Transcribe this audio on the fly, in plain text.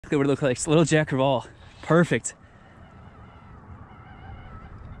exactly what it looks like. It's a little Jack Crevalle. Perfect.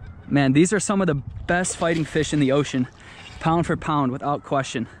 Man, these are some of the best fighting fish in the ocean, pound for pound, without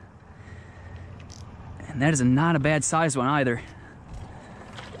question. And that is not a bad size one either.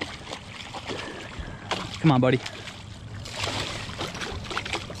 Come on, buddy.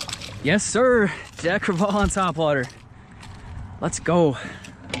 Yes, sir. Jack Crevalle on topwater. Let's go.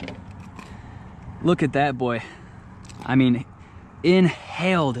 Look at that boy. I mean,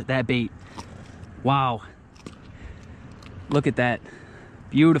 inhaled that bait. Wow. Look at that.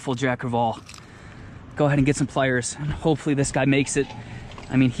 Beautiful Jack Crevalle. Go ahead and get some pliers, and hopefully this guy makes it.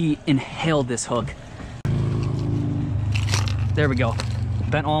 I mean, he inhaled this hook. There we go.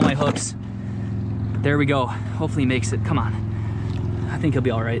 Bent all my hooks. There we go. Hopefully he makes it. Come on. I think he'll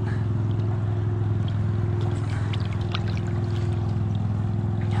be all right.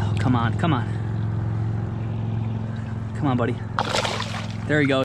 Oh, come on, come on. Come on, buddy. There he goes.